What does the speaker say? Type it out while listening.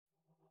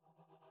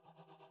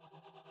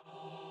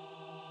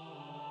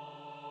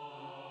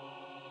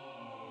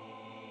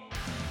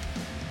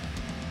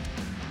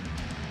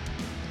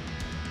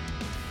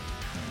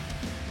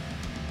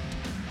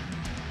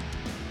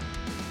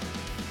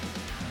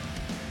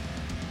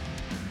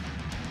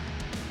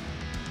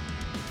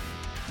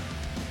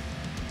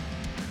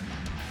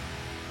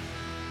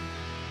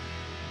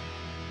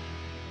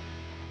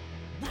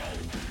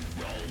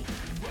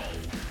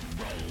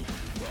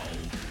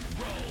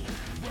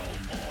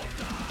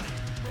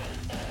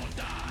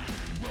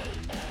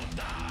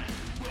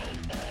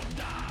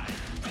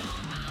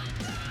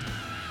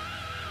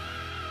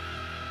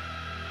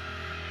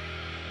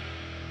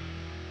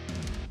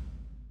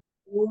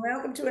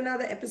Welcome to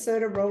another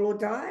episode of Roll or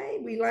Die.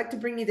 We like to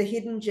bring you the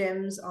hidden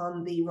gems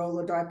on the Roll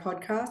or Die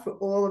podcast. We're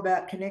all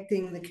about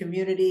connecting the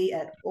community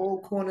at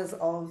all corners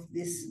of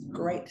this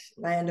great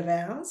land of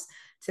ours.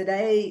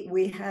 Today,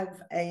 we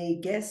have a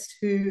guest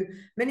who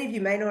many of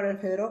you may not have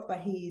heard of,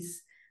 but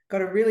he's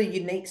got a really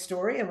unique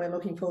story, and we're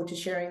looking forward to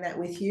sharing that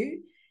with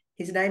you.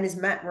 His name is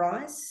Matt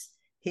Rice.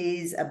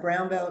 He's a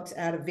brown belt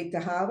out of Victor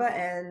Harbor,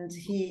 and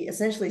he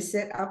essentially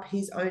set up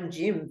his own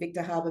gym,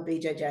 Victor Harbor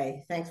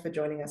BJJ. Thanks for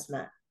joining us,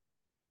 Matt.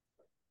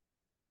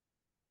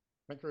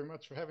 Thank you very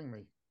much for having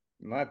me.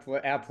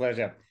 Our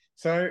pleasure.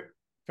 So,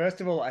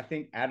 first of all, I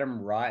think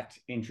Adam Wright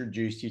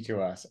introduced you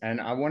to us, and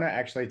I want to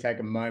actually take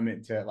a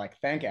moment to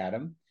thank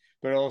Adam,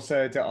 but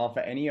also to offer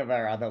any of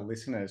our other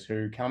listeners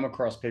who come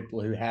across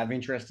people who have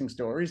interesting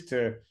stories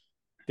to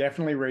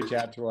definitely reach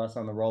out to us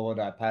on the Roll or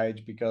Die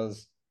page,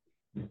 because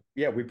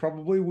we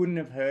probably wouldn't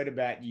have heard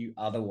about you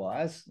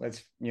otherwise. I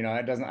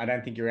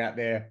don't think you're out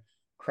there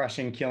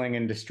crushing, killing,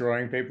 and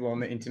destroying people on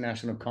the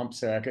international comp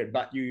circuit,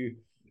 but you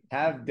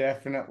have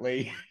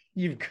definitely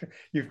you've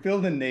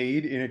filled a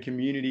need in a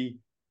community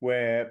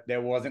where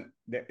there wasn't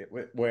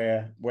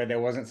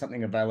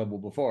something available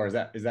before. Is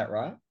that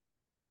right?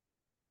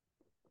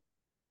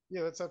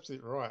 Yeah, that's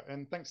absolutely right.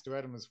 And thanks to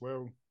Adam as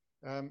well.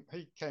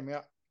 He came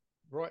out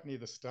right near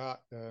the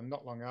start,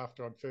 not long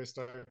after I'd first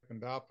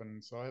opened up,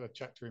 and so I had a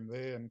chat to him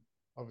there. And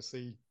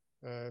obviously,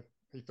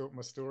 he thought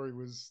my story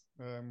was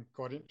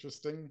quite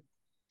interesting.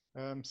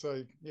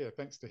 So yeah,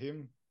 thanks to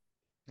him.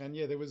 And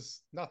yeah, there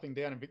was nothing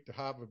down in Victor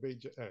Harbor,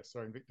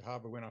 in Victor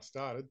Harbor when I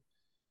started.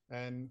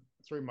 And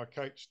through my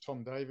coach,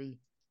 Tom Davey,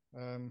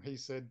 he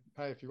said,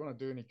 "Hey, if you want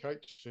to do any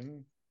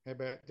coaching, how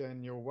about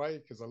down your way?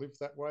 Because I live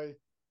that way."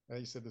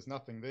 He said, "There's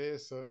nothing there,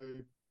 so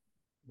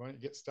why don't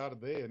you get started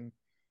there?"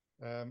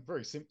 And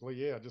very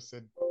simply, I just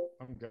said,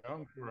 "I'm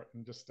going for it,"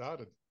 and just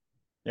started.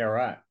 Yeah,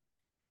 right.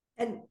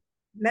 And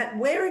Matt,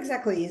 where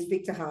exactly is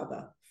Victor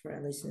Harbor for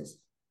our listeners?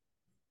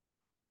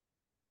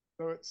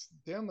 So it's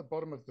down the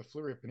bottom of the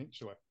Fleurieu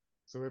Peninsula.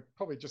 So we're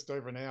probably just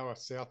over an hour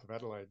south of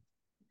Adelaide.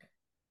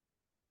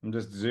 I'm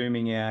just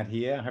zooming out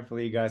here.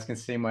 Hopefully you guys can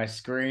see my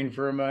screen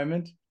for a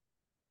moment.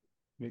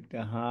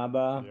 Victor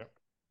Harbor. Yep.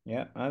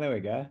 Yeah. Oh, there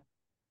we go.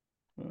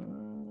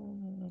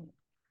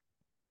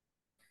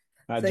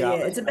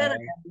 It's about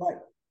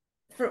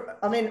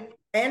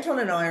Anton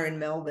and I are in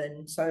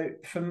Melbourne. So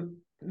from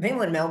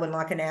mainland Melbourne,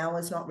 like an hour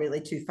is not really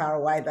too far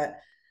away, but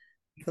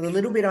for the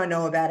little bit I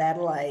know about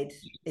Adelaide,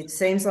 it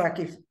seems like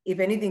if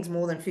anything's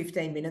more than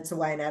 15 minutes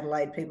away in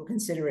Adelaide, people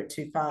consider it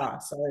too far.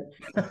 So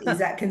is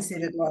that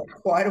considered like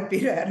quite a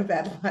bit out of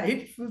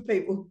Adelaide for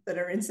people that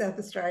are in South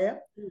Australia?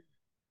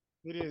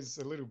 It is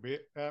a little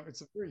bit.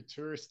 It's a very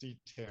touristy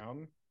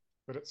town,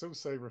 but it's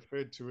also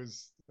referred to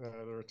as the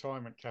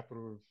retirement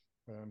capital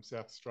of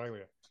South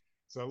Australia.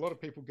 So a lot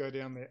of people go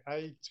down there,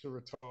 A, to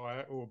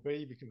retire, or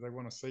B, because they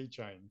want to see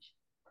change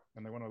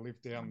and they want to live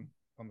down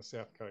on the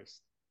south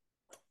coast.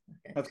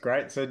 That's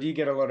great. So do you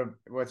get a lot of,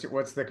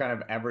 what's the kind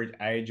of average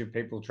age of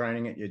people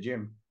training at your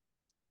gym?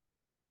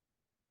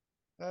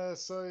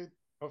 So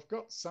I've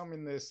got some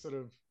in their sort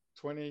of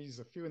 20s,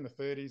 a few in the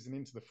 30s and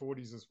into the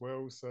 40s as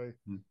well. So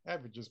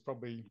average is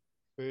probably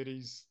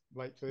 30s,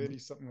 late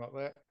 30s, something like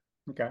that.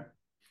 Okay.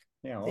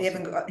 Yeah. Awesome. So you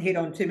haven't hit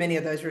on too many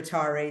of those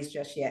retirees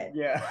just yet.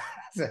 Yeah.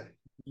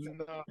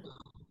 No, I've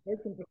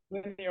spoken to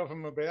plenty of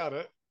them about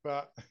it,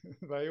 but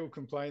they all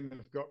complain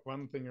they've got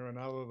one thing or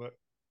another that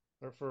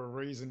for a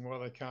reason why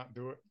they can't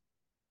do it.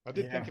 I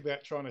did think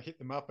about trying to hit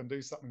them up and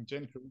do something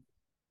gentle.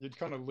 You'd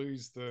kind of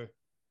lose the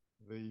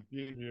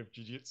beauty of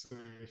jiu-jitsu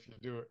if you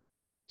do it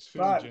too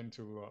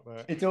gentle like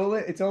that. It's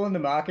all in the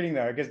marketing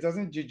though, because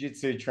doesn't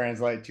jiu-jitsu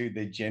translate to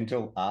the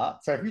gentle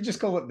art? So if you just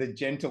call it the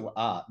gentle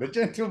art, the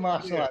gentle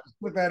martial art,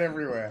 put that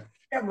everywhere.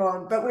 Come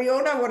on, but we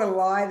all know what a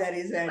lie that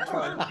is,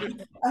 Anton.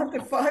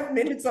 After 5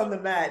 minutes on the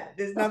mat,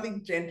 there's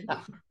nothing gentle.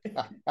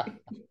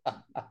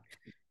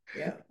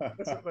 Yeah.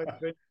 That's what they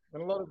think.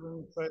 And a lot of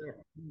them say I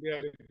can be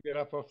able to get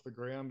up off the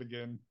ground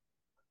again.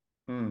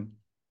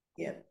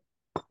 Yeah.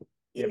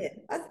 Yeah.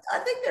 I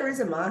think there is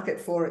a market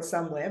for it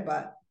somewhere,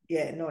 but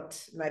yeah,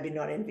 maybe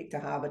not in Victor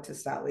Harbor to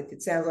start with.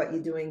 It sounds like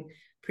you're doing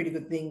pretty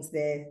good things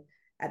there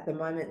at the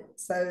moment.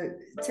 So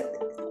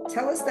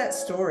tell us that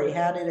story.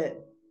 How did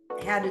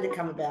it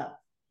come about?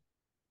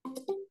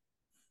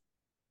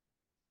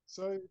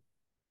 So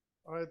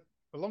a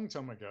long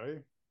time ago,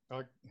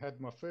 I had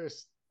my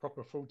first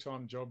proper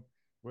full-time job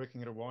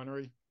working at a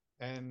winery,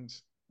 and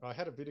I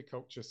had a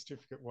viticulture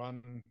certificate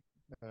one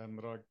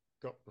that I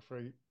got for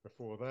free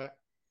before that.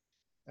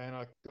 And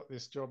I got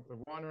this job at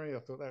the winery. I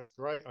thought that's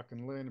great. I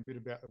can learn a bit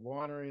about the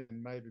winery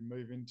and maybe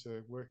move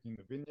into working in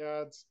the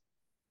vineyards.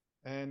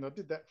 And I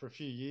did that for a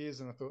few years,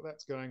 and I thought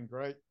that's going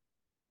great.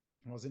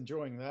 I was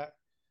enjoying that.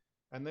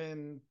 And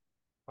then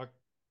I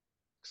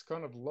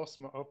kind of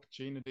lost my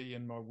opportunity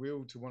and my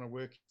will to want to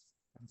work.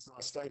 And so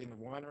I stayed in the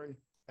winery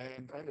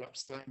and I ended up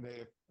staying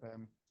there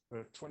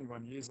for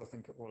 21 years, I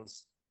think it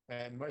was.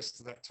 And most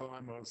of that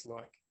time I was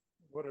like,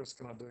 what else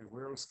can I do?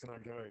 Where else can I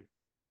go?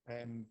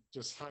 And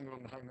just hung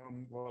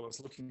on while I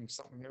was looking for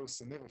something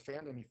else and never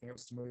found anything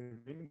else to move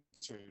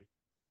into.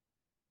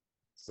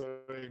 So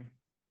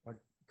I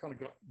kind of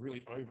got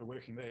really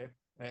overworking there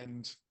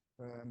and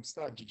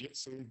started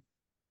jiu-jitsu.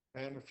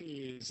 And a few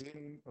years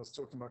in, I was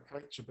talking to my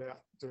coach about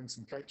doing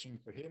some coaching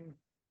for him.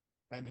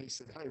 And he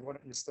said, hey, why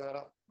don't you start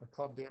up a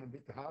club down in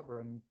Victor Harbor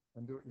and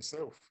do it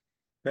yourself?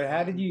 But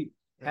how did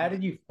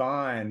you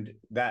find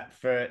that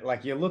for,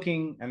 like, you're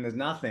looking and there's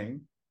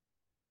nothing,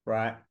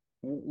 right?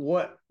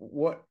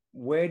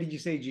 Where did you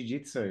see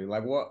jiu-jitsu?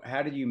 Like,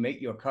 how did you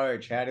meet your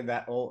coach? How did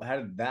that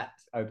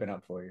open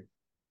up for you?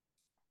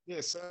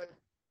 Yeah, so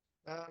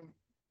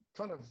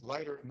kind of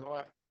later at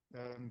night,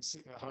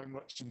 sitting at home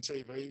watching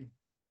TV.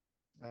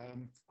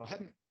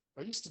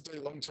 I used to do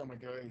a long time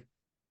ago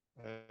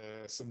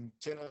some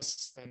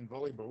tennis and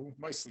volleyball,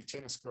 mostly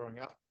tennis growing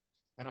up.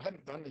 And I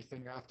hadn't done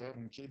anything after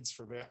having kids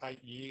for about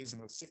 8 years.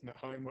 And I was sitting at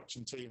home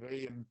watching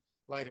TV, and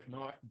late at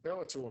night,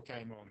 Bellator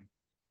came on.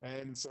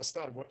 And so I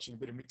started watching a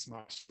bit of mixed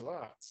martial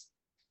arts.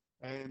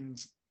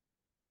 And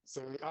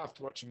so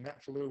after watching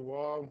that for a little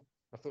while,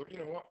 I thought, you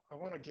know what, I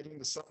want to get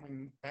into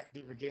something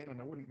active again, and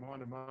I wouldn't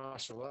mind a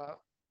martial art.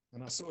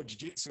 And I saw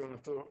jiu-jitsu and I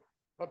thought,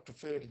 I'd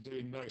prefer to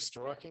do no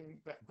striking.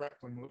 That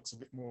grappling looks a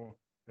bit more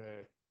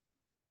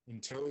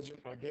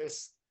intelligent, I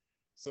guess.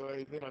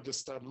 So then I just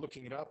started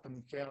looking it up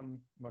and found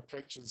my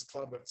coach's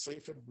club at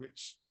Seaford,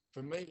 which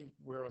for me,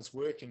 where I was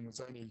working, was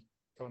only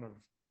kind of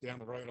down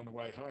the road on the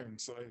way home.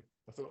 So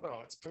I thought,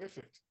 oh, it's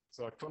perfect.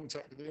 So I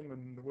contacted him,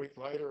 and a week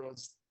later I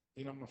was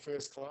in on my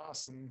first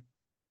class, and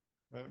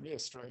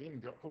straight in,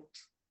 got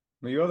hooked.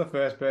 Well, you're the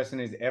first person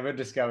who's ever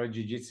discovered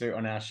jiu-jitsu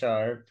on our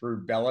show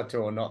through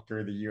Bellator, not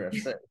through the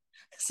UFC.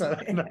 So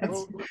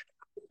well,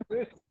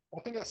 I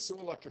think I saw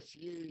like a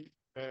few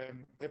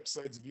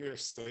episodes of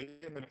UFC,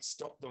 and then it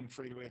stopped on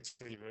free-to-air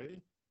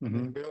TV. And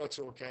then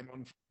Bellator came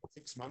on for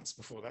 6 months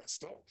before that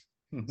stopped.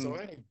 So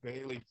I only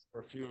barely saw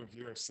a few of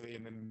UFC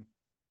and then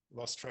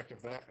lost track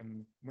of that.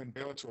 And when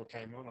Bellator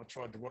came on, I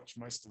tried to watch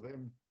most of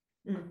them.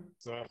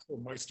 So I saw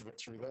most of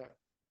it through that.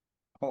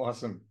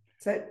 Awesome.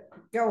 So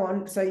go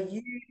on. So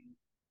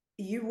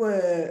you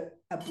were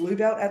a blue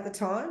belt at the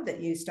time that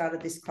you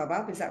started this club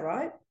up, is that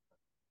right?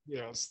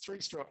 Yeah, I was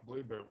 3-stripe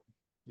blue belt.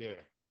 Yeah.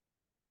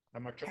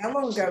 And how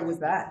long ago was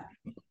that?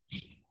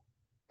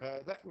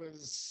 That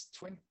was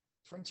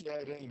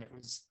 2018. I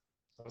was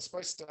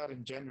supposed to start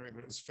in January, but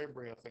it was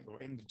February, I think,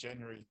 or end of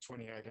January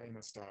 2018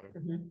 I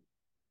started.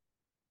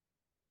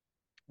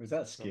 Was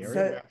that scary?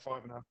 So about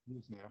 5.5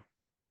 years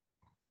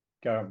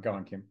now. Go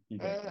on, Kim. You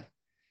go.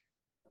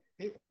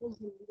 It was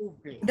a little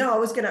bit. No, I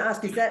was going to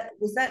ask,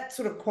 was that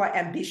sort of quite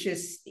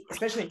ambitious,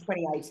 especially in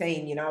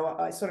 2018? You know,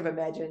 I sort of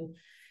imagine,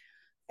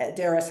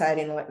 dare I say it,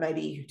 in like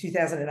maybe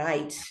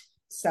 2008,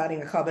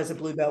 starting a club as a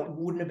blue belt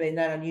wouldn't have been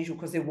that unusual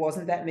because there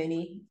wasn't that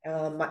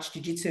much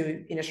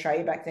jiu-jitsu in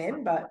Australia back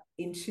then. But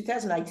in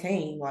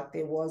 2018, like,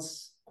 there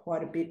was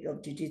quite a bit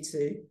of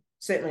jiu-jitsu,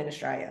 certainly in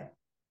Australia.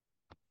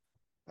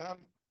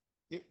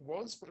 It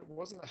was, but it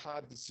wasn't a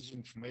hard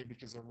decision for me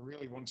because I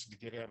really wanted to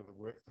get out of the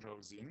work that I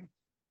was in,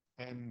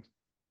 and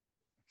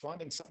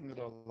finding something that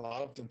I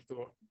loved and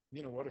thought,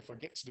 you know what, if I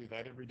get to do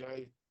that every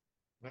day,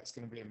 that's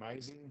going to be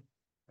amazing.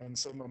 And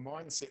so my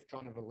mindset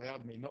kind of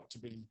allowed me not to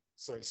be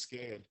so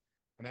scared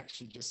and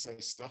actually just say,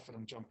 stuff it,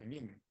 I'm jumping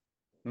in.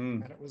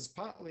 And it was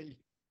partly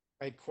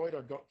a quote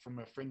I got from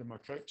a friend of my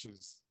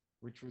coach's,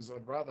 which was,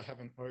 I'd rather have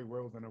an oh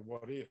well than a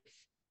what if.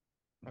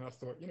 And I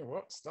thought, you know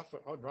what, stuff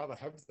it, I'd rather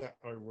have that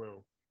oh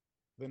well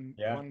than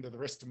wonder the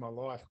rest of my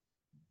life,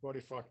 what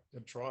if I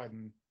had tried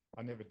and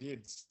I never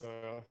did. So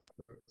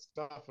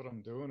stuff it,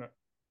 I'm doing it,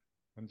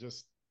 and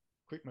just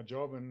quit my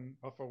job and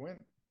off I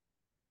went.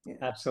 Yeah.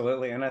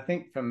 Absolutely. And I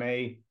think for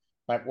me,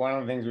 like, one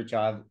of the things which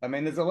I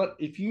mean, there's a lot,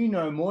 if you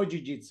know more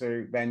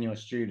jiu-jitsu than your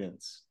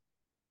students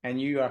and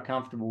you are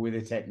comfortable with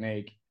the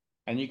technique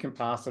and you can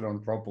pass it on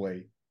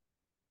properly,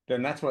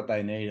 then that's what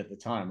they need at the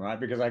time, right?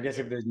 Because I guess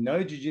if there's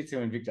no jiu-jitsu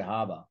in Victor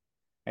Harbor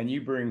and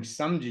you bring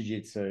some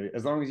jiu-jitsu,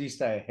 as long as you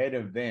stay ahead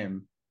of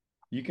them,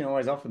 you can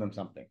always offer them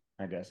something,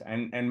 I guess.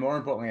 And more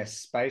importantly, a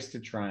space to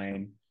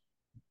train,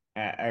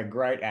 a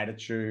great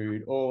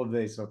attitude, all of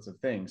these sorts of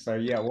things. So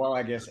yeah, well,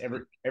 I guess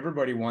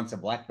everybody wants a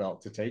black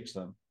belt to teach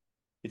them.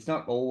 It's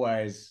not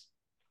always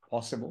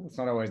possible. It's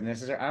not always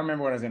necessary. I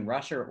remember when I was in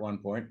Russia at one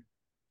point,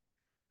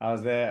 I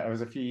was there, it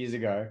was a few years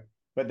ago,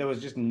 but there was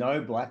just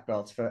no black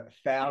belts for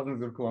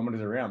thousands of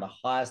kilometers around. The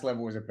highest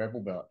level was a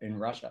purple belt in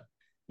Russia,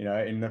 you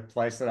know, in the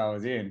place that I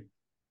was in.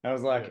 I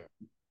was like,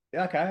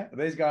 okay,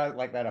 these guys,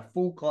 like, they had a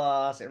full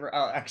class.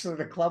 Actually,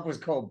 the club was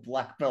called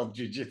Black Belt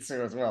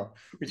Jiu-Jitsu as well,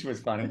 which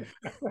was funny.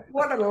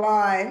 What a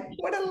lie.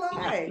 What a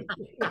lie.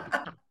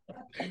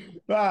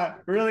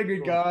 But really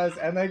good guys,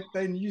 and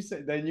they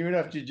knew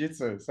enough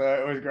jiu-jitsu, so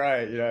it was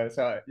great, you know.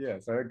 So yeah,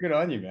 so good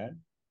on you, man.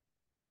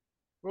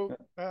 Well,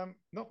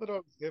 not that I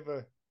was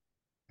ever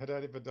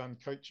had ever done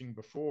coaching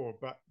before,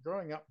 but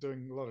growing up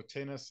doing a lot of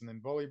tennis and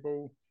then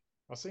volleyball,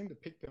 I seemed to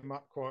pick them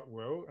up quite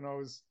well. And I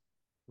was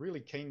really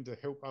keen to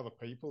help other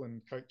people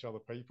and coach other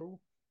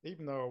people,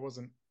 even though I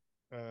wasn't,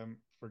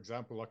 for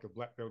example, like a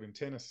black belt in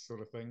tennis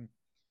sort of thing.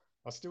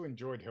 I still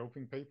enjoyed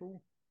helping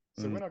people.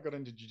 So when I got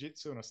into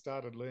jiu-jitsu and I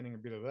started learning a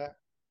bit of that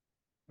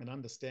and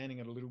understanding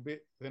it a little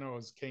bit, then I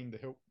was keen to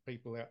help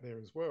people out there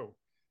as well.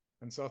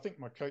 And so I think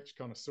my coach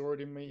kind of saw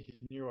it in me. He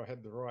knew I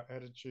had the right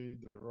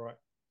attitude, the right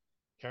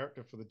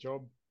character for the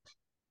job.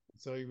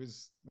 So he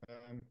was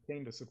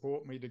keen to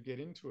support me to get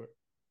into it.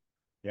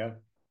 Yeah.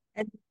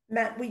 And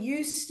Matt, will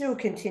you still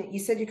continue? You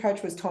said your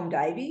coach was Tom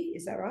Davey,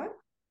 is that right?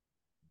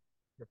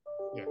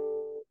 Yeah.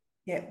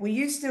 Yeah. Were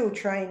you still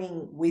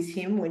training with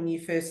him when you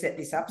first set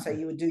this up? So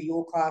you would do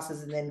your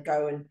classes and then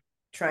go and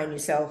train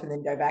yourself and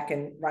then go back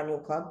and run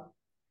your club?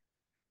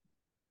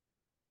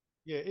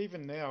 Yeah,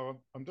 even now,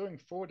 I'm doing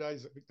 4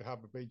 days at Victor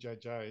Harbour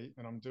BJJ,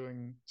 and I'm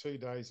doing 2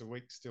 days a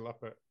week still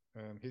up at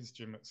his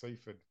gym at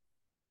Seaford.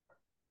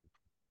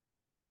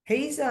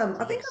 He's So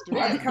I think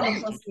I've come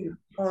across him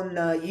on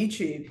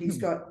YouTube. He's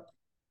got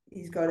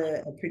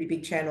a pretty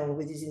big channel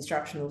with his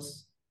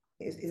instructionals.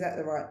 Is that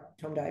the right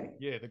Tom Davey?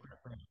 Yeah, the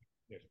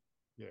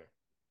yeah,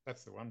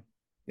 that's the one.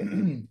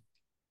 Been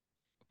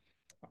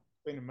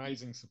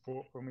amazing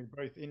support for me,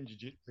 both in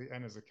jiu-jitsu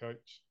and as a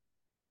coach.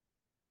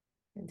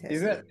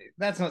 Fantastic.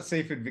 That's not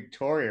Seaford,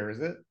 Victoria, is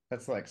it?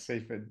 That's like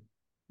Seaford.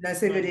 No,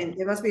 Seaford in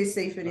there must be a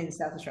Seaford in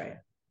South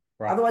Australia.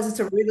 Right. Otherwise, it's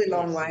a really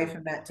long way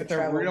for Matt to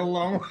travel. It's a real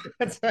long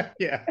way.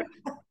 Yeah.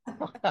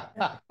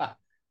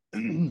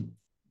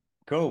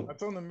 Cool.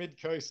 It's on the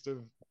mid coast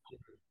of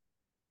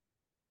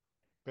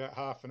about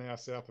half an hour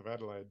south of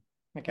Adelaide.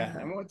 Okay.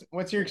 And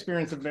what's your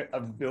experience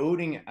of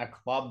building a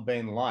club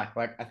been like?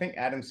 Like I think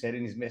Adam said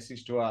in his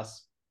message to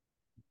us,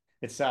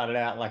 it started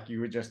out like you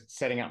were just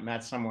setting up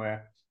mats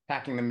somewhere,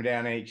 packing them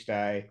down each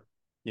day.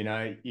 You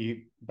know,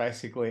 you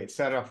basically it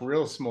started off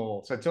real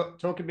small. So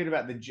talk a bit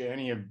about the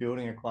journey of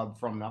building a club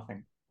from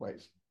nothing,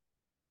 please.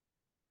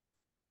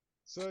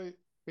 So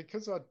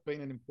because I'd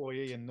been an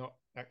employee and not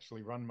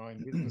actually run my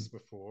own business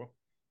before,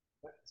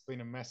 it's been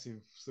a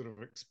massive sort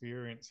of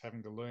experience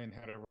having to learn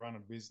how to run a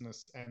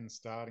business and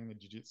starting the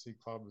jiu-jitsu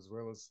club as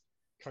well as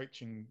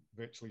coaching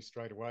virtually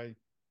straight away.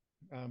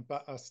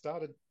 But I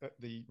started at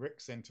the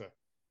rec centre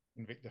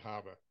in Victor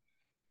Harbour.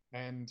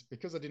 And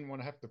because I didn't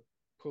want to have to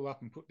pull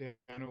up and put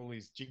down all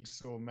these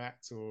jigsaw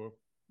mats or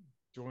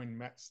join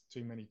mats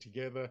too many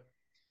together,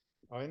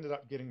 I ended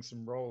up getting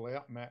some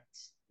roll-out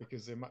mats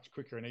because they're much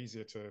quicker and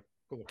easier to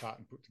pull apart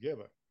and put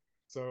together.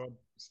 So I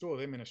store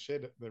them in a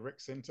shed at the rec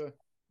centre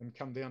and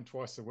come down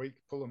twice a week,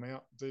 pull them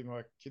out, do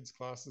my kids'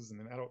 classes and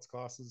then adults'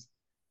 classes,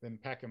 then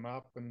pack them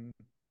up and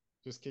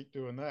just keep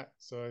doing that.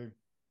 So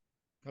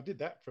I did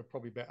that for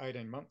probably about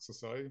 18 months or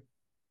so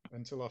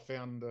until I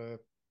found a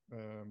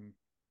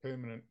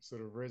permanent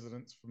sort of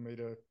residence for me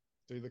to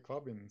do the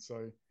club in.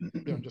 So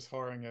yeah, I'm just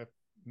hiring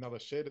another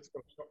shed. It's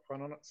got a shop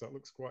front on it, so it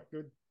looks quite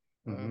good.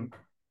 And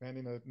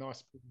in a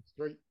nice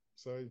street.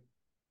 So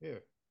yeah,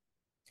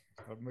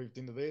 I've moved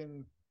into there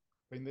and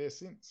been there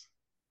since.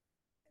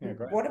 Yeah,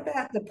 great. What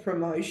about the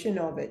promotion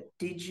of it?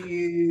 Did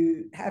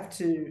you have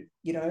to,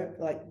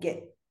 like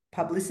get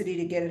publicity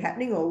to get it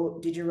happening, or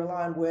did you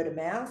rely on word of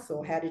mouth,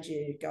 or how did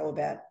you go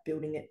about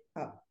building it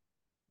up?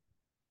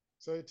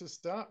 So to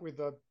start with,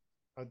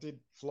 I did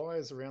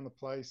flyers around the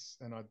place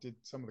and I did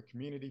some of the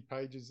community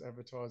pages,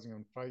 advertising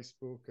on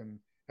Facebook, and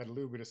had a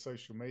little bit of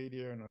social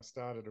media, and I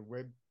started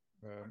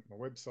my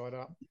website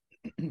up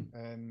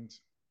and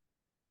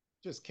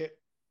just kept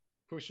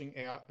pushing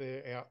out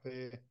there.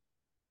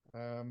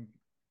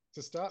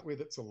 To start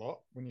with, it's a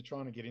lot when you're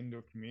trying to get into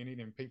a community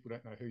and people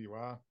don't know who you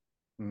are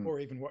or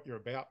even what you're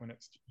about when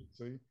it's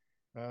jiu-jitsu.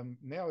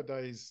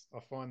 Nowadays, I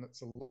find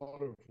that's a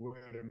lot of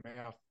word of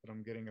mouth that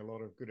I'm getting a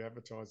lot of good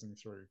advertising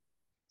through.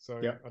 So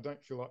I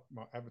don't feel like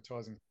my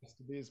advertising has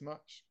to be as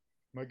much.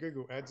 My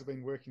Google ads have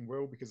been working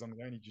well because I'm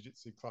the only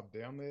jiu-jitsu club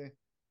down there.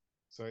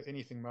 So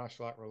anything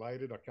martial art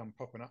related, I come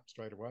popping up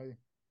straight away.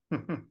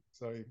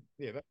 So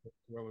yeah, that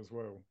works well as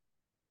well.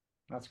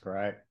 That's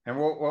great. And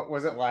what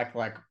was it like?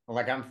 Like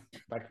I'm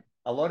like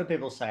a lot of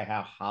people say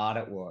how hard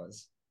it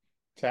was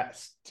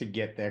to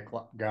get their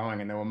club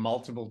going, and there were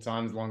multiple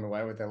times along the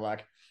way where they're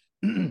like,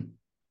 I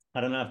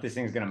don't know if this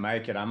thing's going to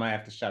make it. I may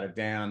have to shut it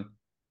down.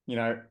 You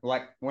know,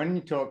 like when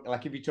you talk,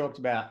 like if you talked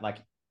about like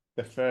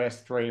the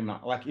first 3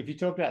 months, like if you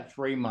talked about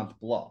 3 month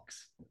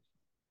blocks,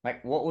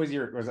 like what was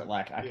it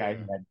like, okay,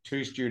 you had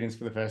 2 students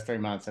for the first 3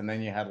 months and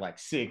then you had like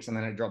 6 and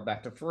then it dropped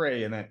back to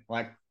 3 and then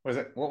like,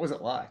 what was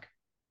it like?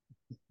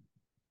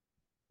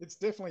 It's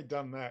definitely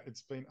done that.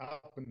 It's been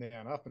up and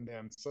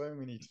down so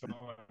many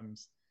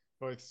times,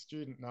 both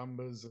student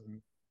numbers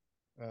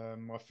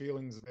and my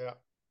feelings about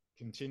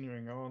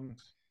continuing on.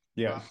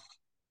 Yeah.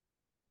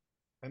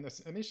 And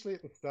initially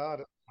at the start,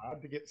 it's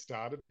hard to get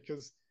started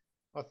because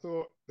I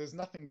thought there's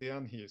nothing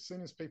down here. As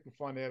soon as people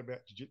find out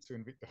about jiu-jitsu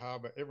in Victor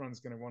Harbour, everyone's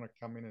going to want to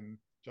come in and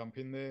jump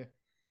in there.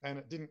 And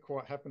it didn't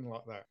quite happen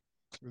like that.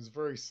 It was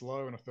very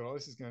slow and I thought,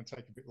 this is going to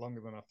take a bit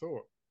longer than I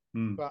thought.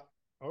 But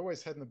I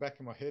always had in the back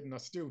of my head, and I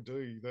still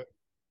do, that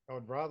I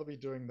would rather be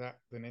doing that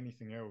than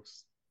anything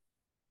else.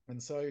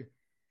 And so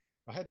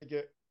I had to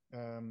get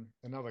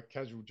another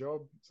casual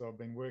job. So I've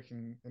been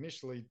working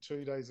initially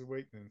 2 days a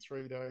week, then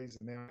 3 days,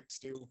 and now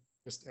still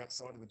just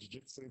outside of the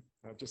jiu-jitsu,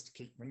 just to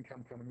keep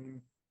income coming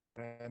in.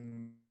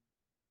 And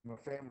my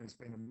family's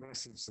been a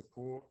massive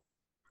support.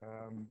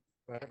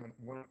 They haven't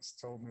once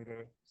told me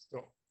to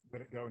stop,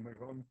 let it go and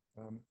move on.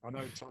 I know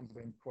times have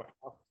been quite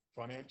tough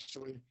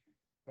financially,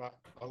 but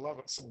I love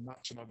it so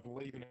much and I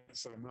believe in it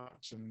so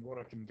much and what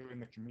I can do in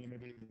the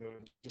community that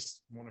I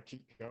just want to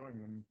keep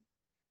going and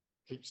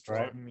keeps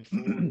driving me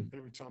forward.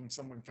 Every time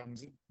someone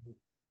comes in, the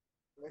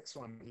next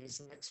one, here's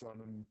the next one,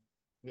 and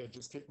yeah,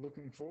 just keep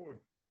looking forward.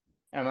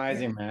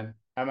 Amazing, man.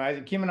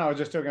 Amazing. Kim and I were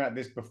just talking about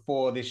this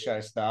before this show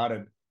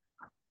started,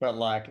 but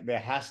like there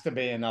has to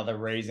be another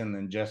reason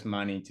than just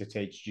money to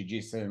teach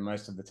jiu-jitsu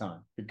most of the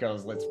time,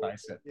 because let's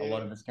face it, a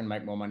lot of us can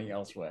make more money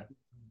elsewhere.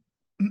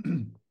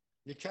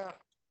 You can't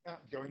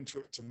go into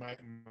it to make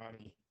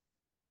money.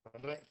 I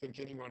don't think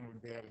anyone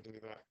would be able to do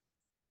that.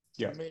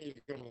 For me,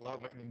 you've got to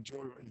love it and enjoy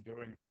what you're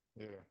doing.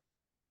 Yeah.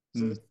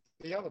 So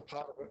the other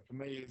part of it for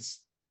me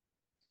is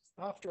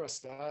after I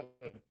started,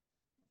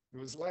 it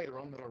was later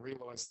on that I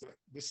realized that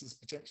this is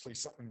potentially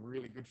something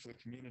really good for the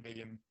community.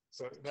 And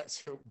so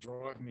that's helped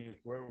drive me as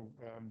well.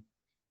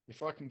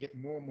 If I can get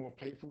more and more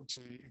people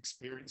to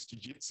experience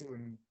jiu-jitsu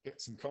and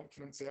get some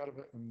confidence out of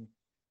it and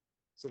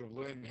sort of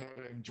learn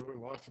how to enjoy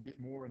life a bit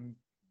more, and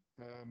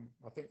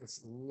I think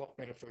it's a lot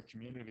better for the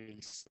community.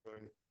 So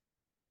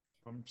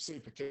I'm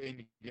super keen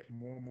to get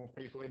more and more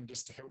people in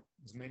just to help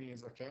as many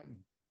as I can.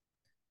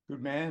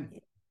 Good man.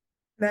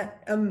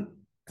 Matt,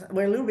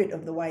 we're a little bit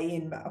of the way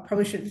in, but I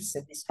probably should have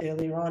said this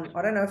earlier on.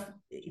 I don't know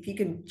if you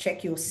can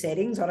check your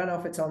settings. I don't know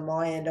if it's on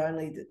my end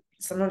only. That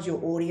sometimes your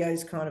audio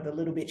is kind of a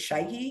little bit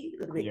shaky,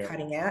 a little bit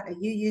cutting out. Are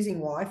you using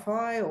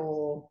Wi-Fi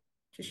or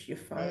just your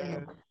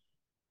phone?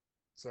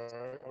 So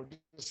I'll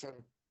just have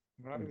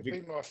it'll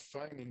be my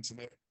phone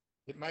internet.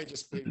 It may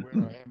just be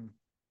where I am.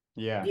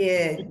 Yeah,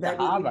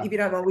 maybe if you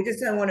don't mind, we just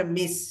don't want to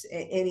miss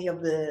any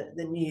of the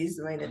news.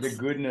 I mean, the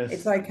goodness,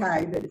 it's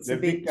okay, but it's a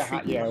bit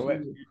tricky.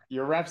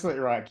 You're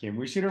absolutely right, Kim.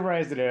 We should have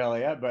raised it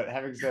earlier, but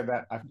having said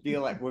that, I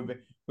feel like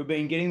we've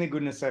been getting the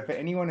goodness. So for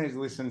anyone who's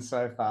listened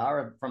so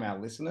far from our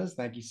listeners,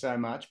 thank you so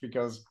much,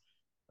 because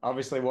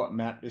obviously what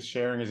Matt is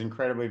sharing is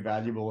incredibly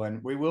valuable,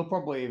 and we will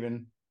probably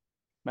even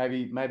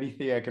maybe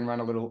Theo can run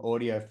a little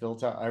audio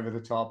filter over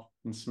the top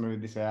and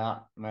smooth this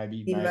out.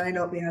 Maybe may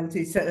not be able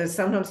to. So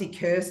sometimes he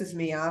curses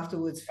me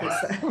afterwards for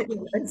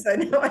saying, and so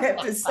now I have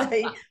to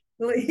say,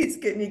 please,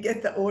 can you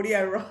get the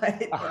audio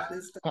right at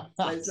this time?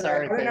 So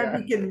sorry, I don't know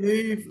if you can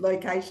move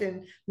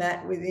location,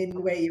 Matt,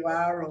 within where you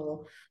are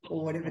or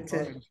whatever.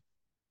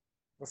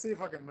 I'll see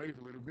if I can move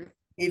a little bit.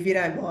 If you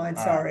don't mind,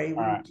 sorry.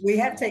 We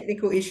have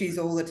technical issues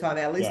all the time.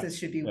 Our listeners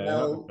should be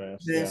well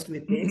versed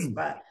with this,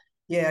 but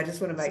yeah, I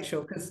just want to make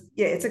sure, because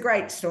it's a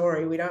great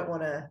story. We don't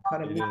want to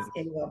kind of miss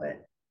any of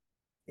it.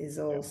 Is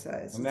also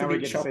and now we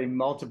get to see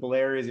multiple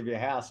areas of your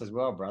house as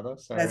well, brother.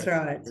 So that's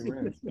right.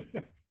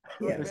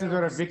 This is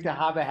what a Victor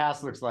Harbor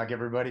house looks like,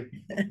 everybody.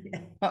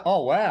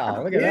 Oh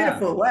wow, look at that.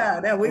 Beautiful.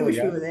 Wow. Now we wish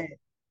we were there.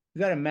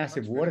 Is that a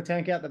massive water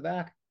tank out the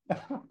back?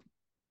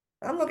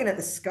 I'm looking at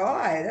the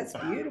sky. That's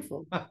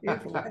beautiful.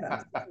 Beautiful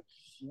weather.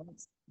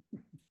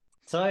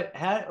 So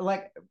how,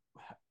 like,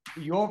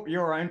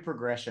 your own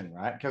progression,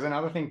 right? Because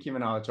another thing Kim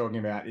and I were talking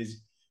about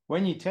is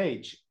when you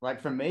teach,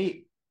 like for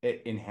me,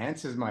 it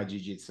enhances my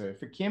jiu-jitsu.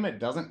 For Kim, it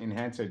doesn't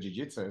enhance her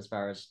jiu-jitsu as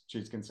far as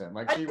she's concerned.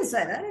 Like I didn't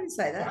say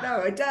that.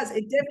 No, it does.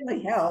 It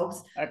definitely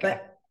helps. Okay.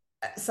 But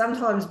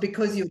sometimes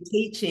because you're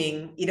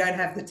teaching, you don't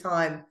have the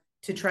time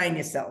to train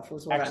yourself.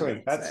 Was what actually, I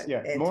meant. that's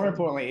more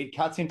importantly, it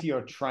cuts into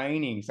your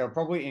training, so it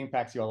probably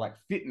impacts your like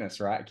fitness,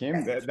 right,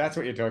 Kim? That's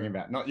what you're talking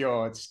about, not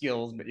your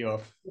skills, but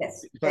your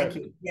Thank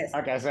you. Yes.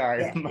 Okay,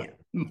 sorry,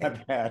 my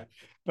bad.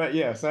 But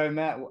yeah, so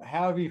Matt,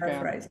 how have you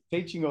found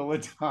teaching all the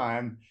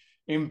time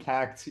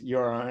impact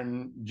your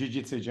own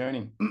jiu-jitsu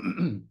journey?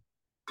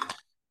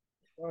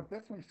 Well, I've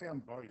definitely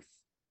found both.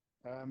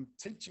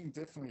 Teaching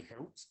definitely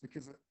helps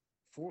because it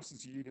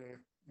forces you to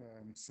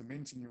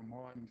cement in your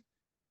mind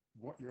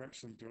what you're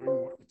actually doing,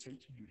 what you're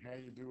teaching, and how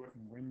you do it,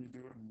 and when you do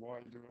it, and why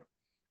you do it,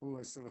 all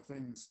those sort of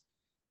things.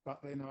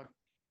 But then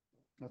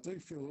I do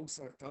feel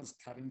also it does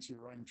cut into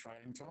your own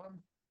training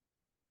time.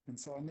 And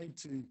so I need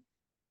to,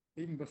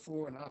 even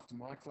before and after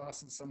my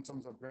classes,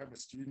 sometimes I'll grab a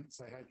student and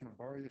say, hey, can I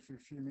borrow you for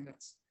a few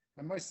minutes?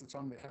 And most of the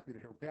time they're happy to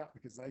help out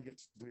because they get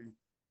to do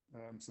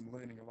some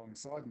learning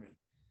alongside me.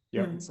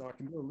 And so I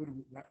can do a little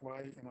bit that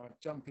way, and I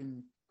jump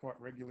in quite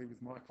regularly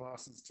with my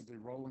classes to do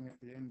rolling at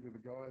the end with the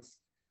guys.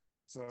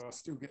 So I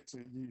still get to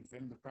use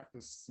them to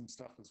practice some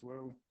stuff as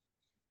well.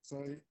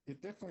 So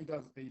it definitely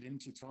does eat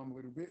into your time a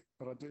little bit,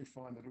 but I do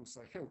find it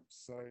also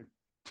helps. So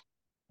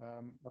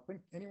I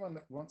think anyone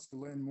that wants to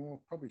learn more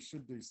probably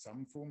should do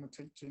some form of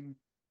teaching,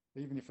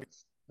 even if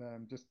it's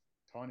just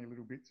tiny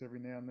little bits every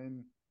now and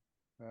then.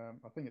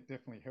 I think it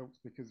definitely helps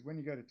because when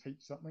you go to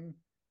teach something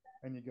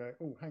and you go,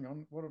 oh, hang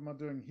on, what am I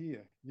doing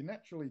here? You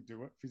naturally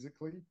do it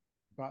physically,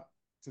 but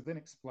to then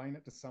explain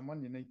it to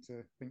someone, you need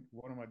to think,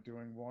 what am I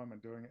doing? Why am I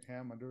doing it? How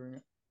am I doing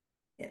it?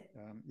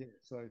 Yeah.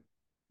 So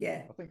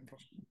Yeah. I think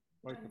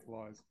both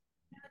applies.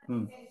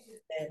 Hmm.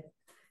 Yeah.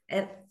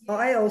 And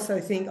I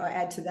also think I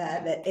add to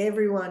that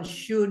everyone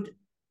should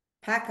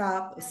set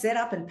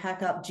up and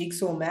pack up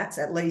jigsaw mats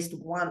at least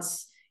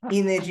once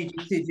in their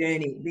jiu-jitsu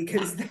journey,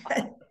 because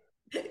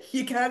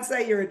you can't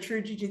say you're a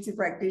true jiu-jitsu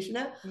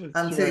practitioner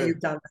until you've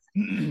done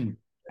that.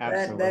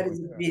 Absolutely. That is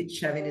a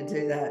bitch having to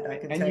do that, I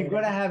can and tell you've you.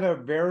 got to have a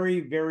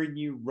very, very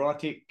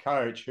neurotic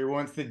coach who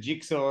wants the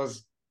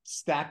jigsaws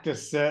stacked a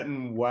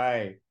certain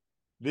way,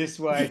 this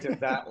way to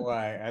that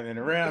way, and then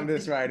around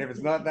this way. And if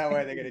it's not that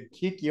way, they're going to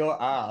kick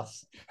your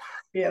ass.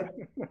 Yeah.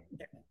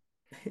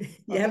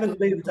 You haven't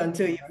lived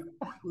until you've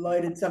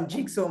loaded some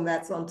jigsaw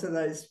mats onto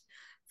those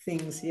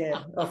things.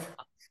 Yeah. Oh,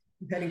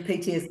 I'm having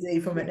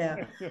PTSD from it now.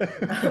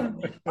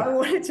 I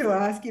wanted to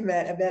ask you,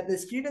 Matt, about the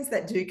students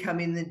that do come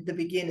in, the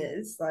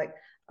beginners. Like,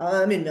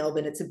 I'm in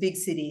Melbourne, it's a big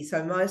city.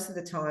 So most of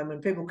the time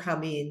when people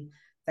come in,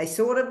 they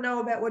sort of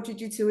know about what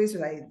jiu-jitsu is,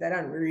 but they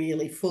don't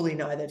really fully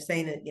know. They've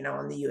seen it,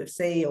 on the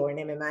UFC or in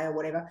MMA or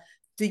whatever.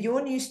 Do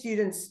your new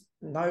students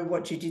know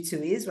what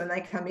jiu-jitsu is when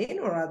they come in,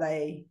 or are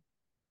they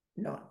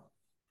not?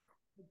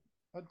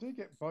 I do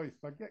get both.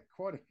 I get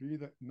quite a few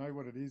that know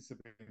what it is,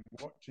 have been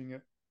watching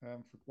it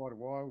for quite a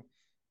while,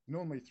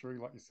 normally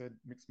through, like you said,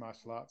 mixed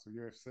martial arts or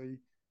UFC.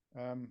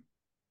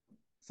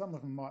 Some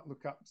of them might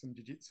look up some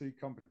jiu-jitsu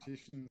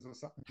competitions or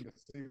something to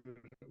see what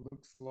it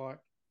looks like.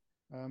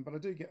 But I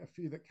do get a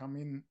few that come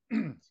in,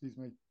 excuse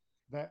me,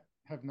 that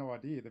have no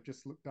idea. They've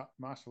just looked up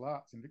martial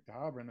arts in Victor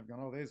Harbor and they've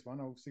gone, oh, there's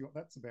one. I'll see what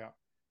that's about.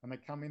 And they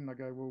come in and they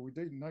go, well, we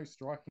do no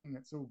striking.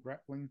 It's all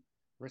grappling,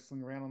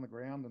 wrestling around on the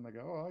ground. And they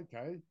go, oh,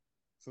 okay.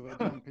 So they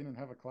jump in and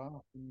have a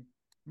class. And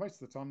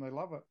most of the time they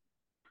love it.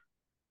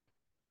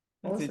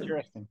 That's Awesome.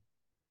 interesting.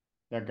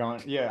 They're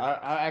going, yeah.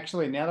 I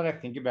actually, now that I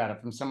think about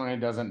it, from someone who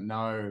doesn't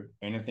know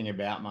anything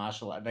about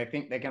martial art, they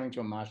think they're coming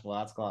to a martial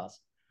arts class.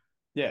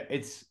 Yeah,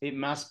 it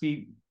must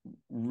be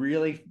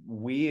really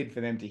weird for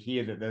them to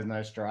hear that there's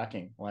no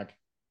striking. Like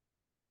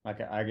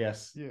I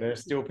guess there's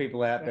still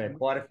people out there,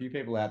 quite a few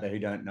people out there who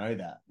don't know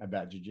that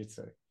about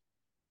jiu-jitsu.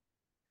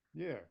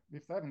 Yeah,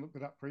 if they haven't looked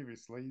it up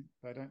previously,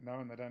 they don't know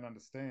and they don't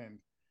understand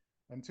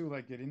until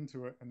they get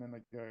into it, and then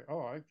they go,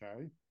 oh,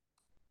 okay.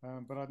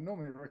 But I'd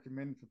normally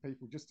recommend for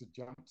people just to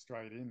jump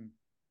straight in.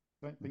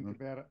 Don't think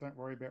about it. Don't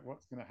worry about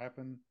what's going to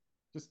happen.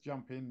 Just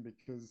jump in,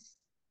 because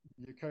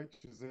your coach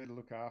is there to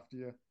look after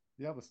you.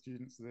 The other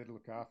students are there to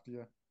look after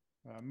you.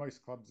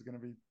 Most clubs are going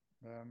to be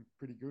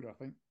pretty good, I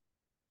think.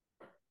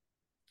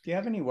 Do you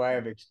have any way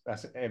of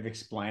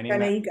explaining There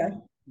that? you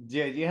go.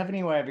 Yeah, do you have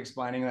any way of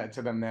explaining that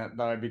to them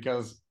though?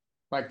 Because,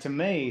 like, to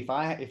me,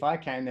 if I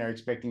came there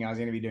expecting I was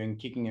going to be doing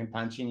kicking and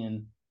punching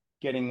and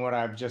getting what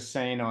I've just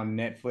seen on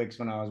Netflix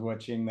when I was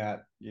watching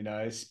that,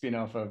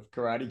 spin-off of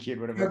Karate Kid,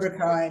 whatever. Cobra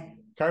Kai.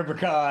 Cobra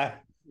Kai.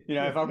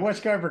 If I've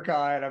watched Cobra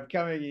Kai and I'm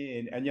coming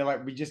in and you're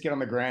like, we just get on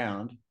the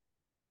ground,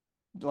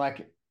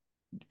 like,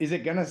 is it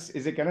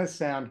gonna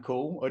sound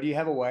cool, or do you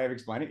have a way of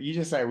explaining it? You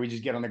just say we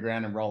just get on the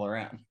ground and roll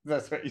around.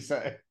 That's what you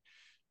say.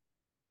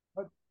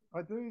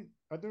 I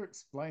do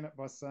explain it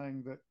by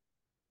saying that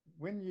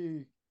when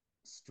you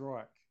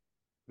strike,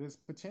 there's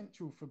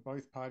potential for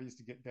both parties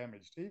to get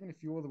damaged. Even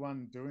if you're the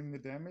one doing the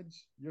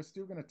damage, you're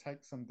still going to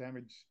take some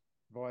damage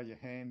via your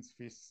hands,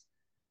 fists,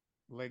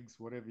 legs,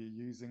 whatever you're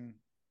using.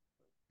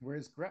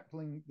 Whereas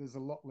grappling, there's a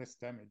lot less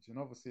damage. And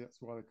obviously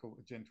that's why they call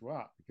it a gentle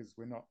art, because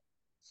we're not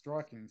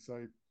striking.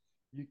 So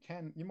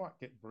you might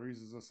get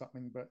bruises or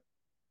something, but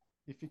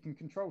if you can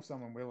control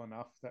someone well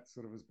enough, that's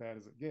sort of as bad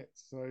as it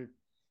gets. So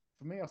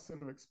for me, I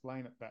sort of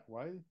explain it that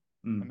way.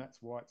 And that's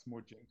why it's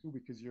more gentle,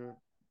 because you're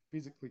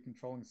physically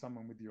controlling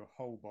someone with your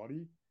whole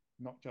body,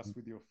 not just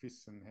with your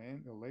fists and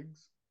hand or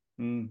legs.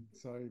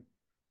 So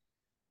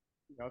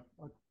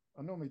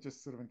I normally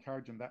just sort of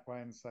encourage them that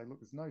way and say, look,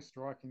 there's no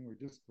striking. We're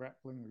just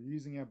grappling. We're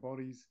using our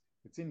bodies.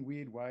 It's in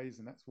weird ways,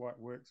 and that's why it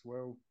works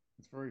well.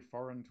 It's very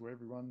foreign to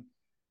everyone.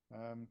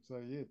 So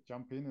yeah,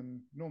 jump in,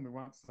 and normally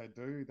once they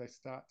do, they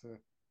start to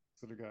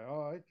sort of go,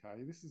 oh,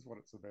 okay, this is what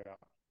it's about.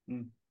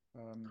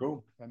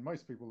 Cool. And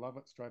most people love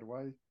it straight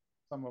away.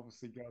 Some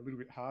obviously go a little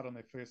bit hard on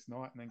their first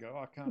night and then go, oh,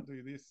 I can't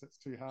do this. It's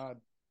too hard.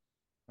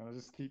 And I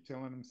just keep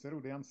telling them,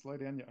 settle down, slow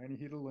down. You're only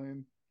here to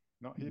learn,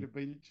 not here to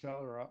beat each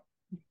other up.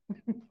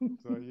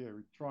 So yeah,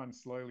 we try and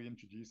slowly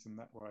introduce them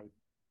that way.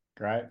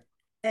 Great.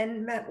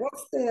 And Matt,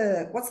 what's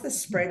the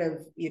spread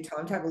of your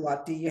timetable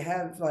like? Do you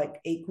have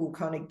like equal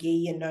kind of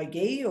gi and no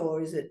gi,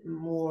 or is it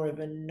more of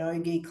a no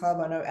gi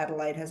club? I know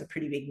Adelaide has a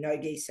pretty big no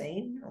gi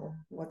scene. Or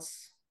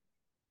what's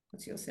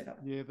your setup?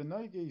 Yeah, the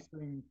no gi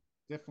thing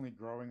definitely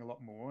growing a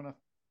lot more, and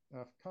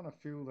I kind of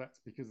feel that's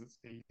because it's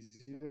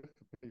easier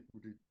for people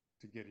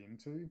to get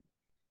into.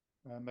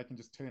 They can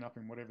just turn up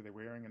in whatever they're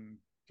wearing and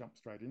jump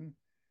straight in.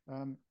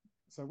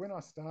 So when I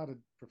started,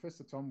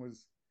 Professor Tom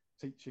was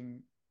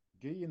teaching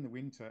gi in the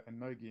winter and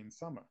no gi in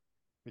summer.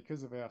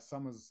 Because of our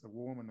summers are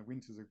warm and the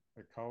winters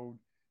are cold,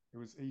 it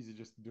was easy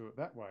just to do it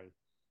that way.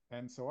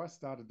 And so I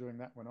started doing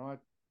that when I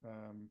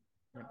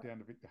went down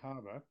to Victor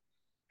Harbor.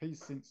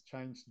 he's since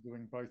changed to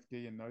doing both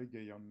gi and no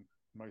gi on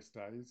most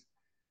days.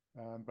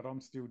 But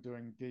I'm still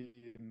doing gi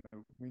in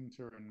the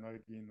winter and no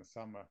gi in the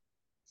summer.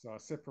 So I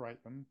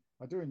separate them.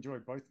 I do enjoy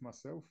both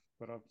myself,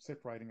 but I'm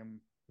separating them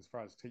as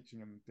far as teaching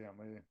them down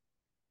there.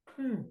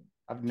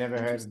 I've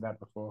never heard of that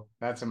before.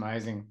 That's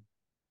amazing.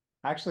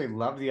 I actually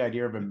love the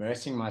idea of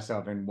immersing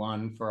myself in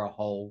one for a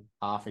whole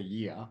half a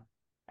year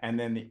and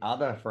then the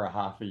other for a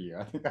half a year.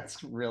 I think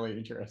that's really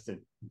interesting.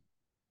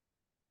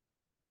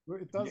 Well,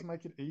 it does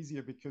make it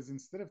easier because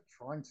instead of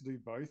trying to do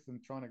both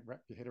and trying to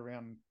wrap your head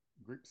around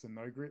grips and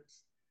no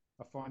grips,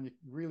 I find you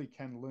really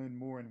can learn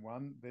more in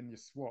one than you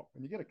swap.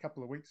 And you get a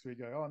couple of weeks where you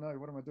go, oh no,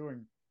 what am I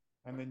doing?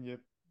 And then you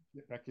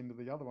get back into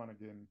the other one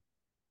again.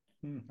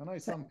 I know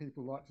some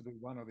people like to do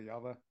one or the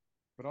other,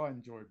 but I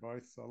enjoy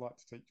both, so I like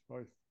to teach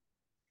both.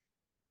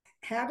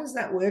 How does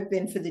that work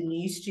then for the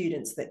new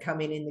students that come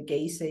in the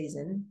gi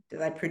season? Do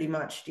you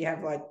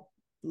have like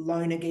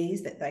loaner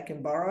gis that they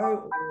can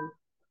borrow?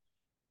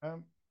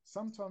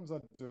 Sometimes I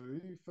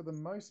do. For the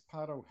most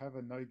part, I'll have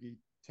a no-gi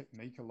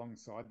technique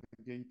alongside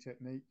the gi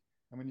technique.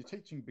 And when you're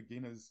teaching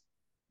beginners,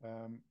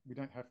 we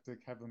don't have to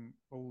have them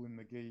all in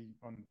the gi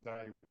on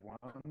day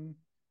one.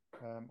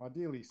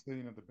 Ideally,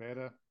 sooner the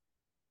better.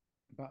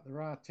 But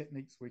there are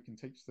techniques we can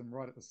teach them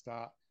right at the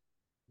start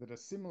that are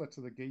similar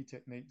to the gi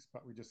techniques,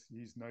 but we just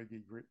use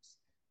no-gi grips.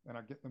 And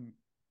I get them,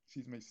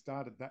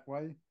 started that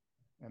way.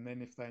 And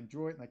then if they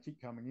enjoy it and they keep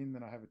coming in,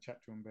 then I have a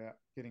chat to them about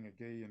getting a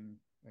gi and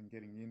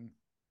getting in.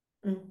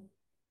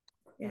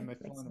 Yeah, and they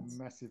find a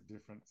massive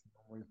difference.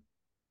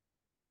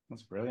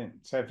 That's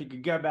brilliant. So if you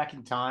could go back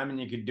in time and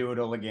you could do it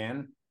all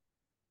again,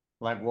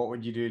 like what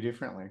would you do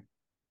differently?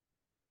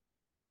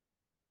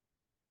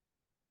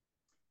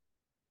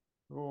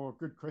 Oh,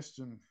 good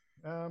question.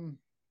 Probably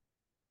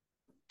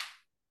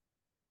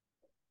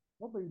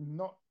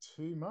not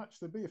too much.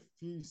 There'd be a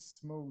few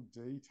small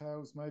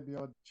details maybe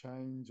I'd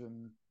change,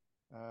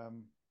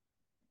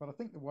 but I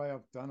think the way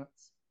I've done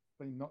it's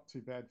been not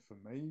too bad for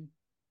me.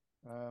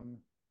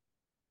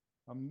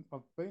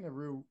 I've been a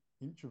real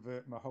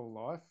introvert my whole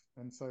life,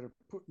 and so to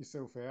put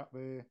yourself out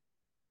there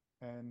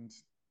and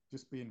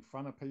just be in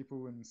front of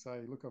people and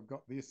say, look, I've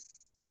got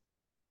this,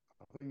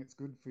 I think it's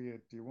good for you,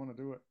 do you want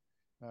to do it?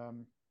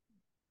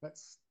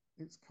 It's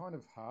kind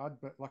of hard,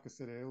 but like I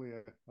said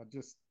earlier, I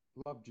just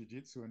love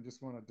jiu-jitsu and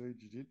just want to do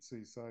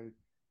jiu-jitsu, so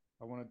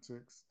I wanted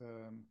to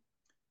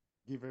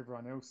give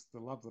everyone else the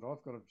love that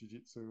I've got of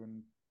jiu-jitsu,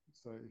 and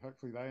so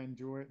hopefully they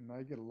enjoy it and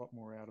they get a lot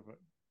more out of it.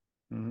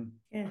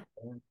 Yeah,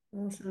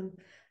 awesome.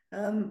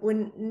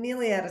 We're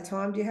nearly out of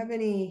time. Do you have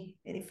any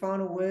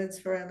final words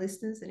for our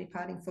listeners? Any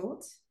parting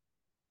thoughts?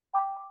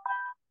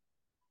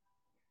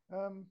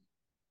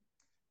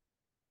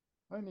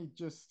 Only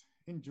just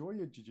enjoy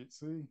your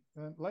jiu-jitsu.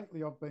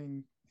 Lately, I've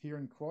been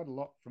hearing quite a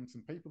lot from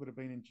some people that have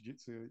been in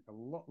jiu-jitsu a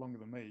lot longer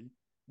than me,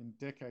 in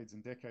decades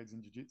and decades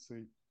in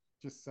jiu-jitsu,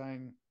 just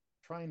saying,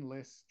 train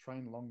less,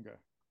 train longer.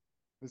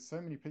 There's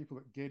so many people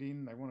that get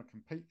in, they want to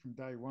compete from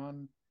day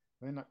one,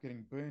 they end up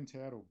getting burnt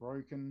out or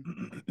broken.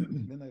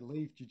 Then they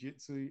leave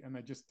jiu-jitsu and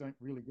they just don't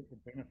really get the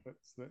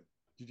benefits that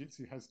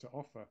jiu-jitsu has to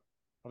offer.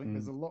 I think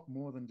there's a lot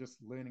more than just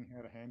learning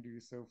how to handle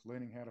yourself,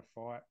 learning how to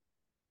fight,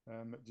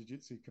 that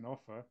jiu-jitsu can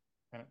offer,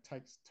 and it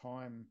takes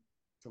time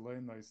to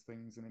learn those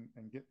things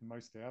and get the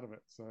most out of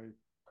it. So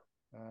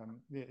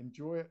yeah,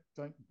 enjoy it.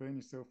 Don't burn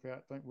yourself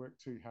out. Don't work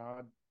too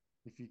hard.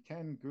 If you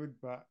can, good,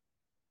 but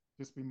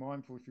just be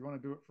mindful. If you want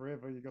to do it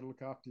forever, you got to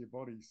look after your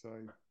body.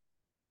 So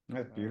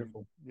that's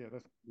beautiful. Yeah,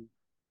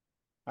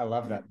 I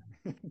love that.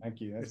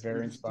 Thank you. That's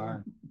very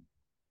inspiring.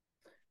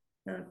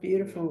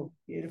 Beautiful,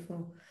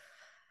 beautiful.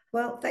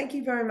 Well, thank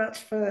you very much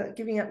for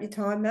giving up your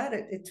time, Matt.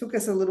 It took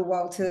us a little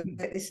while to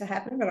get this to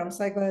happen, but I'm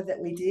so glad that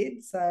we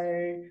did. So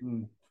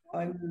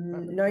I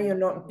know you're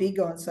not big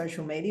on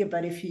social media,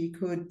 but if you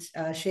could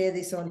share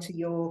this onto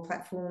your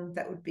platform,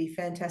 that would be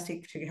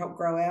fantastic to help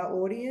grow our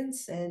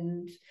audience.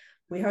 And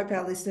we hope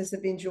our listeners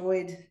have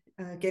enjoyed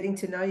getting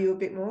to know you a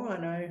bit more. I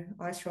know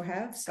I sure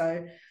have.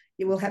 So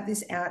you will have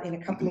this out in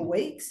a couple of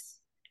weeks.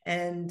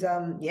 And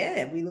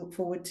yeah, we look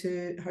forward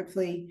to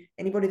hopefully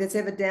anybody that's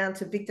ever down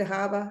to Victor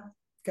Harbor,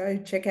 go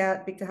check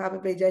out Victor Harbor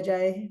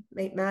BJJ,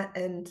 meet Matt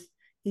and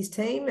his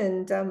team.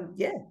 And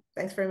yeah,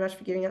 thanks very much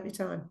for giving up your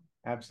time.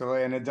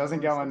 Absolutely. And it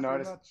doesn't go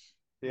unnoticed.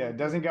 Yeah, it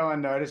doesn't go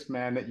unnoticed,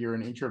 man, that you're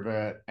an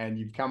introvert and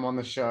you've come on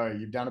the show,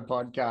 you've done a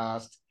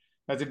podcast.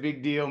 That's a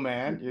big deal,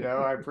 man. You know,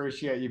 I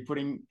appreciate you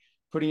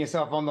putting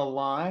yourself on the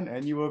line,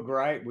 and you were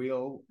great. We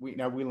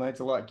learned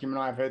a lot. Kim and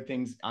I have heard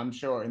things, I'm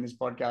sure, in this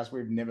podcast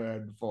we've never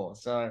heard before.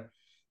 So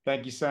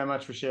thank you so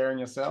much for sharing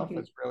yourself.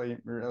 It's really,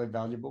 really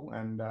valuable,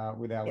 and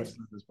with our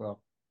listeners as well.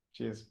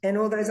 Cheers. And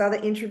all those other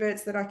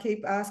introverts that I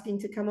keep asking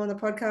to come on the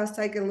podcast,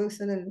 take a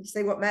listen and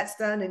see what Matt's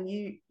done, and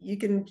you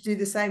can do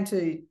the same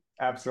too.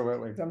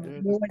 Absolutely.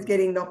 I'm always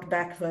getting knocked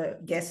back for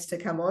guests to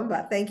come on,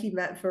 but thank you,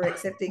 Matt, for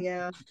accepting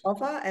our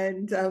offer.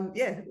 And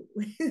yeah,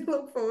 we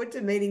look forward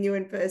to meeting you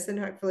in person,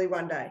 hopefully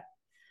one day.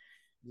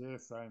 Yeah,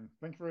 same.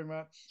 Thank you very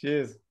much.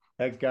 Cheers.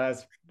 Thanks,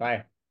 guys.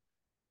 Bye.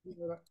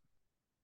 Yeah.